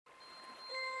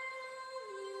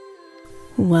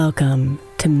Welcome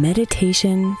to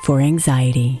Meditation for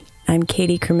Anxiety. I'm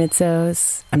Katie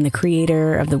Kermitzos. I'm the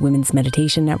creator of the Women's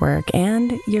Meditation Network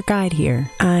and your guide here.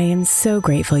 I am so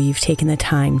grateful you've taken the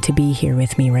time to be here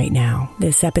with me right now.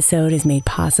 This episode is made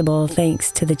possible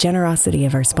thanks to the generosity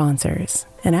of our sponsors.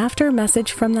 And after a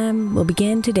message from them, we'll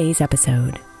begin today's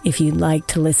episode. If you'd like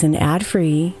to listen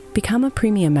ad-free, become a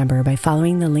premium member by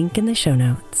following the link in the show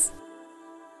notes.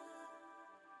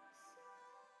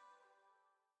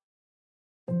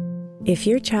 If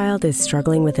your child is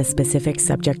struggling with a specific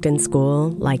subject in school,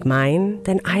 like mine,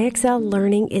 then IXL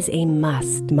Learning is a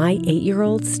must. My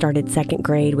 8-year-old started second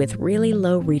grade with really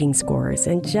low reading scores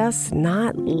and just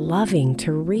not loving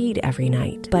to read every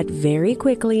night. But very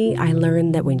quickly, I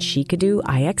learned that when she could do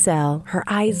IXL, her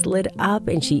eyes lit up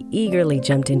and she eagerly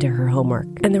jumped into her homework.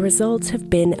 And the results have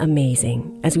been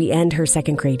amazing. As we end her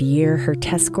second grade year, her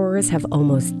test scores have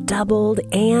almost doubled,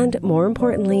 and more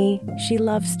importantly, she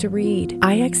loves to read.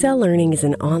 IXL Learning is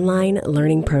an online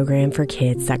learning program for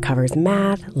kids that covers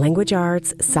math, language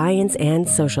arts, science, and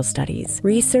social studies.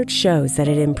 Research shows that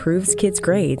it improves kids'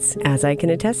 grades, as I can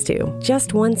attest to.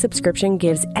 Just one subscription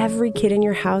gives every kid in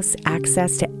your house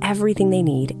access to everything they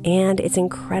need, and it's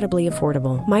incredibly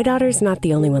affordable. My daughter's not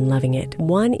the only one loving it.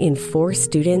 1 in 4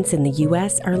 students in the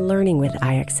U.S. are learning with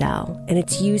IXL, and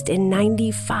it's used in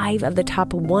 95 of the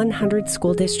top 100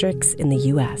 school districts in the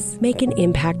U.S. Make an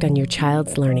impact on your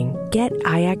child's learning. Get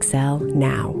IXL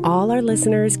now. All our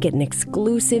listeners get an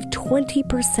exclusive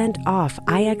 20% off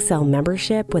IXL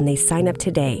membership when they sign up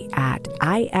today at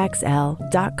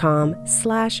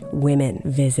IXL.com/women.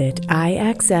 Visit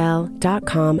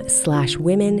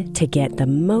IXL.com/women to get the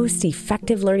most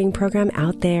effective learning program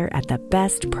out there at the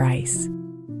best price.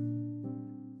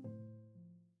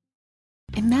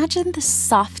 Imagine the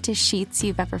softest sheets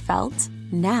you've ever felt.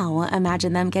 Now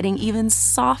imagine them getting even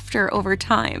softer over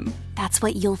time. That's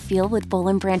what you'll feel with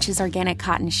Boll & Branch's organic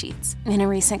cotton sheets. In a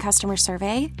recent customer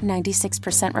survey,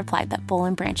 96% replied that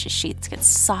Boll & Branch's sheets get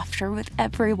softer with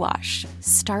every wash.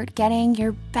 Start getting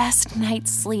your best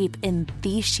night's sleep in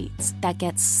these sheets that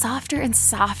get softer and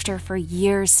softer for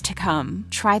years to come.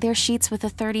 Try their sheets with a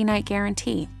 30-night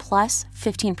guarantee, plus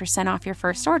 15% off your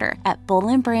first order at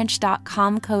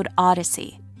bollandbranch.com, code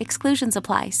Odyssey. Exclusions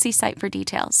apply. See site for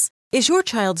details. Is your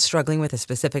child struggling with a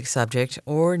specific subject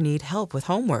or need help with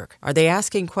homework? Are they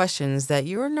asking questions that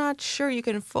you're not sure you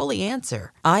can fully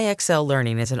answer? IXL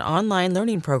Learning is an online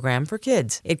learning program for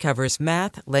kids. It covers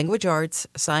math, language arts,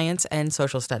 science, and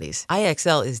social studies.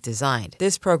 IXL is designed.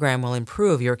 This program will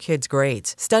improve your kids'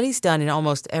 grades. Studies done in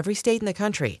almost every state in the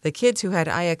country. The kids who had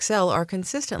IXL are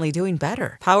consistently doing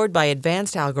better. Powered by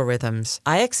advanced algorithms,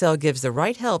 IXL gives the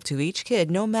right help to each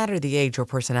kid no matter the age or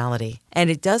personality. And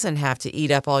it doesn't have to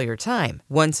eat up all your time.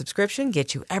 One subscription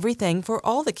gets you everything for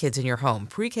all the kids in your home,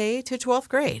 pre-K to 12th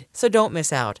grade. So don't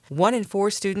miss out. 1 in 4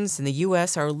 students in the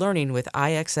U.S. are learning with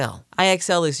IXL.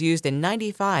 IXL is used in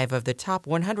 95 of the top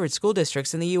 100 school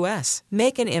districts in the U.S.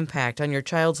 Make an impact on your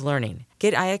child's learning.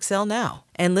 Get IXL now.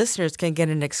 And listeners can get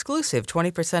an exclusive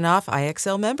 20% off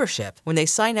IXL membership when they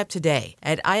sign up today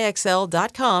at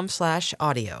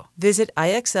IXL.com/audio. Visit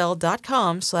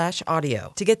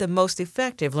IXL.com/audio to get the most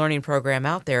effective learning program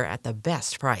out there at the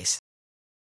best price.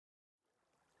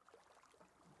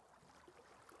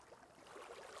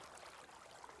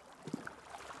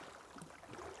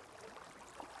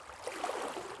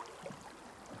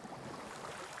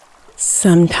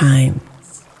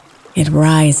 Sometimes it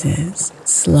rises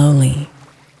slowly,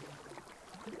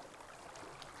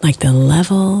 like the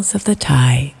levels of the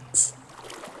tides,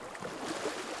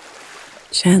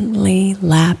 gently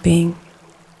lapping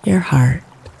your heart.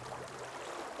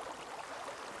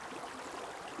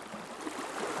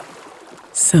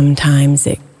 Sometimes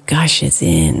it gushes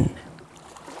in,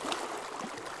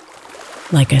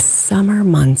 like a summer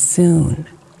monsoon,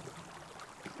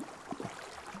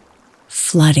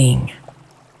 flooding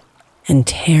and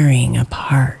tearing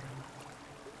apart.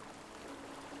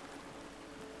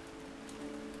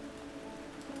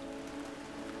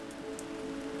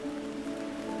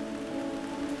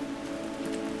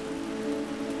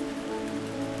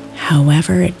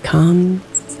 However it comes,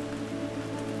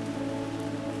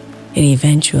 it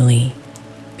eventually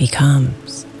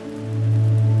becomes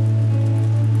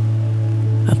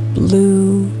a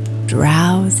blue,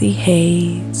 drowsy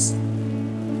haze,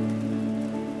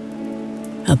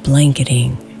 a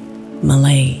blanketing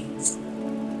malaise.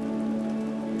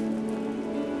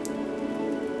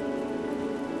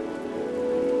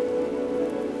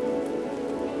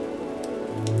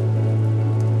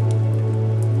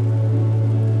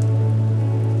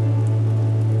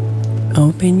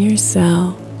 Open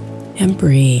yourself and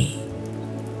breathe.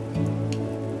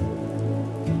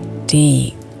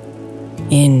 deep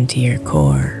into your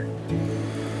core.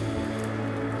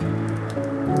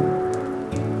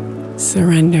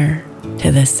 Surrender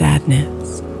to the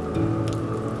sadness.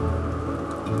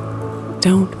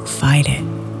 Don't fight it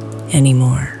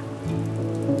anymore.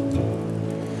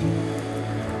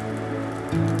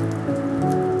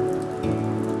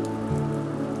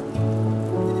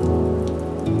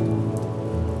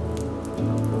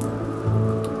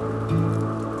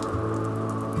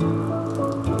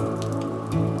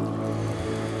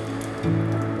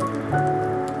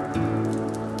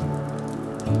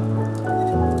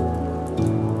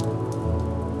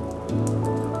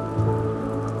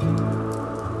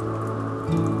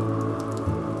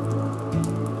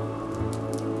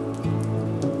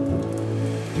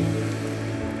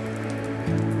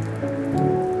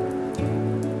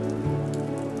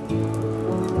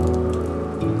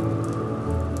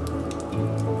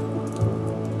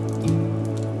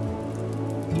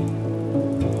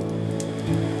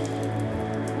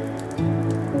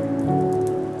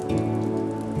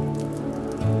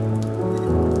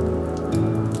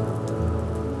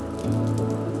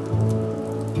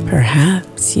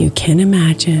 Perhaps you can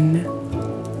imagine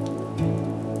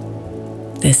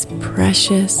this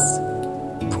precious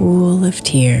pool of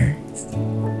tears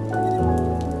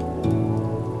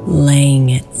laying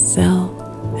itself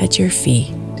at your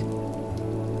feet.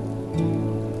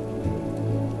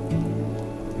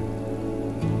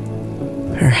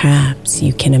 Perhaps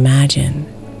you can imagine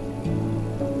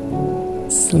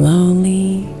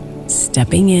slowly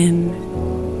stepping in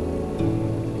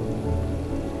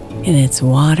its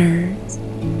waters,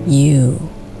 you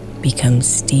become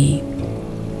steeped.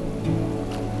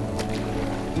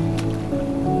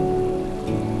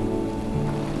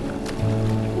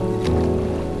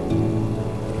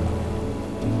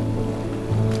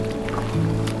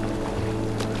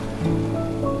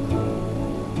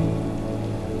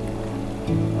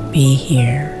 Be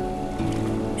here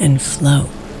and float.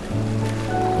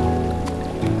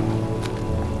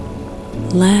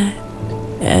 Let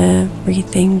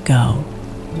everything go.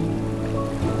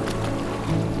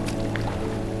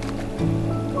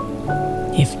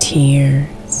 If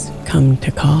tears come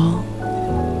to call,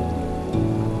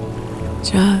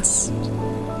 just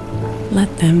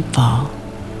let them fall.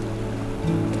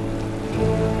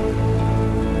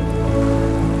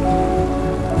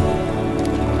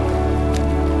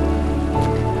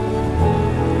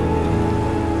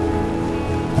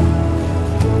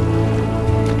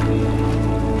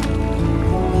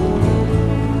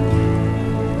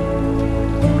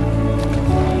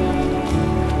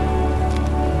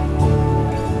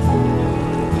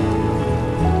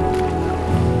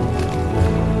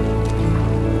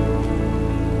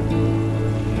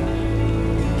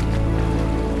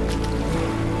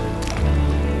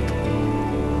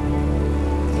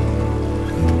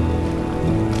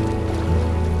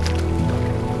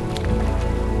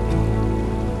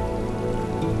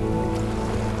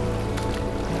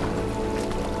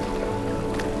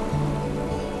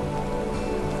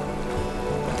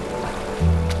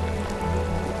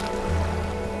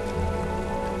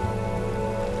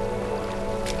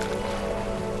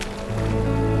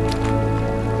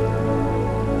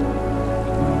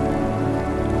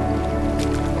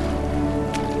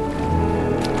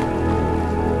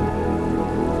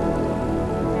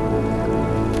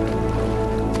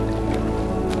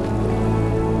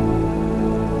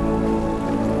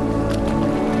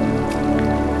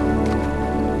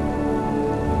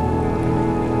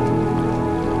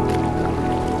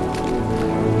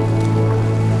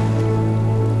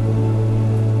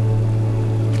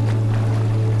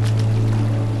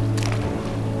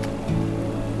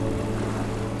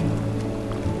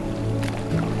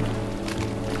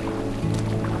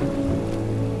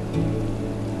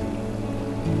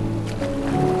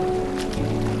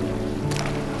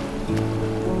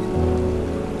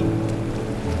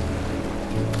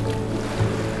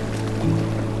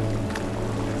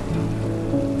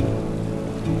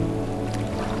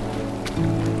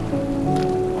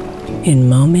 In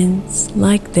moments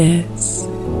like this,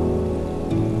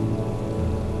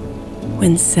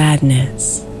 when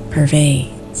sadness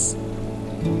pervades,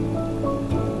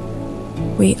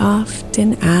 we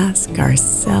often ask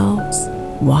ourselves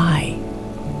why.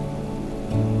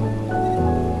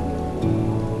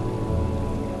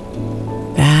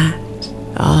 That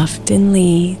often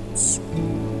leads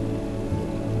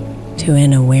to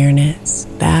an awareness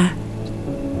that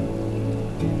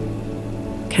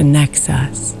connects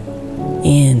us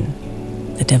in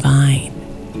the divine.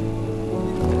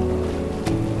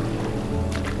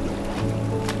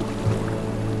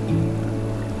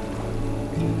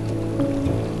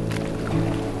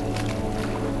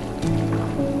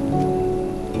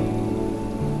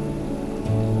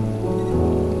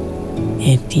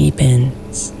 It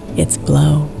deepens its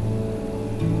glow,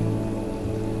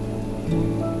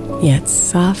 yet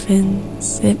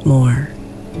softens it more.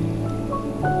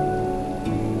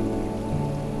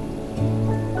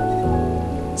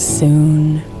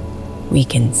 Soon we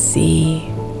can see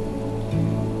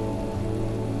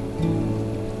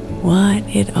what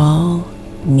it all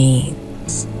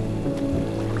means.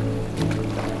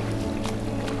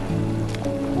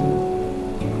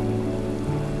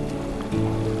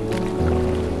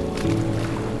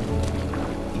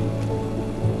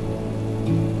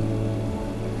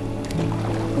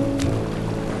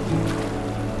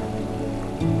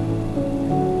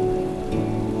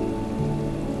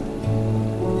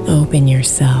 Open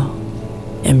yourself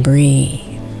and breathe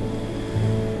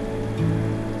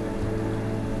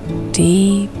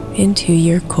deep into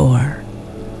your core.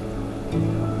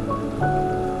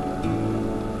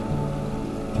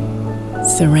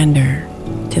 Surrender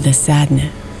to the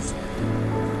sadness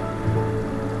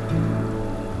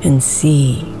and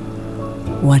see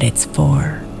what it's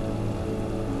for.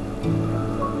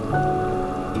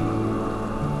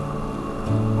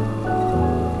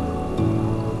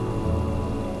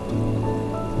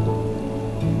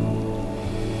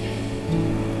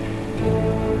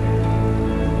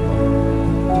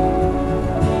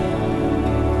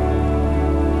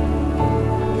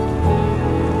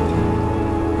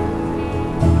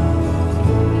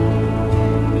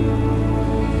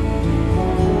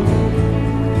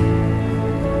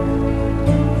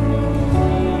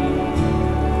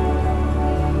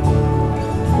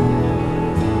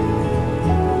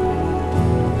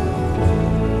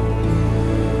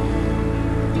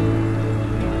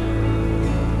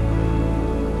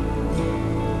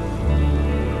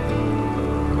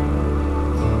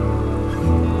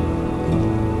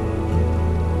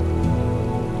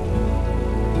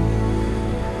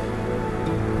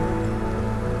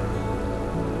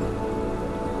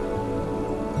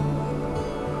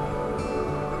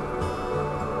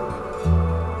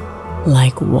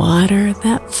 Like water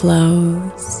that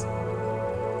flows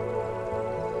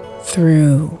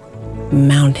through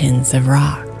mountains of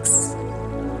rocks,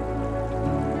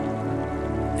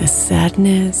 the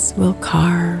sadness will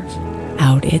carve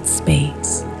out its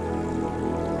space.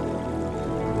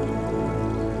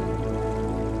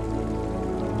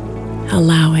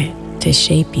 Allow it to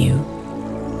shape you,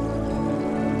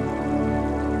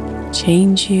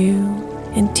 change you,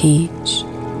 and teach.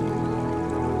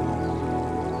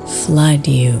 Flood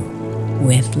you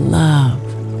with love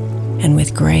and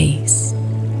with grace.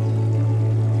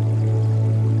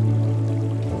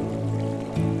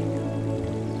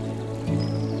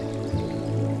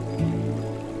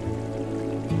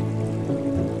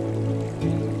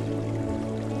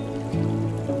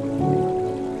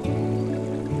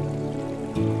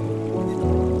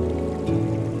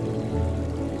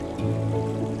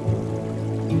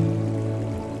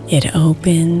 It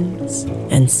opens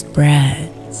and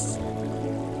spreads,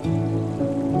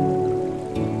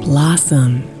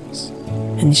 blossoms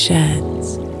and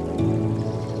sheds.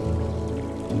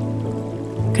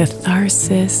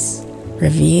 Catharsis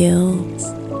reveals,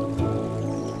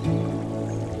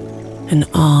 and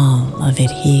all of it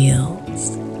heals.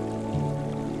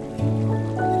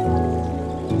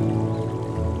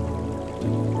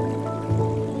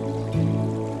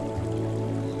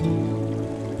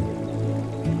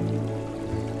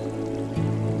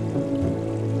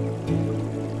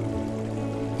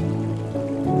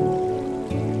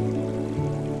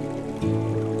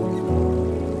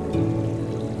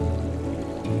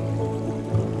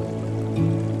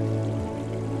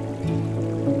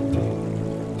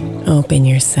 Open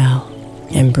yourself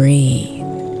and breathe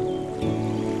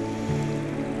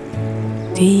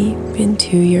deep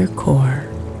into your core.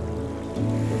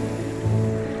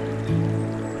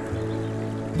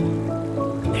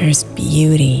 There's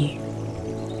beauty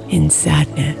in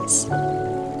sadness,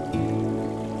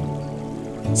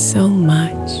 so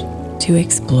much to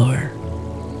explore.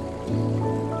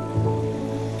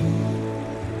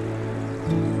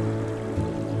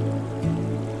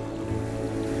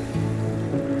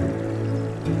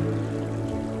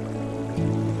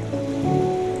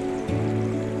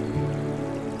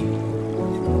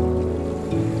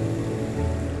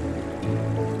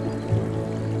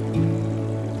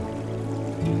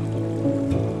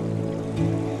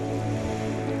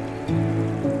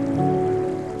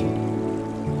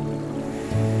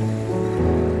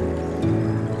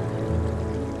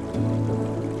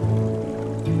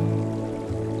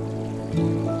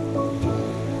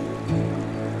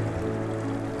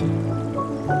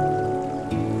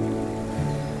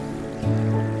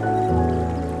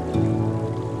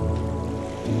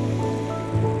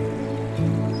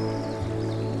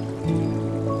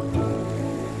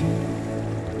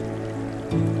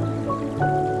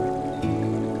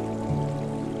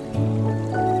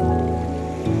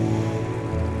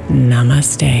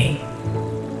 Namaste.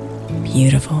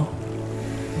 Beautiful.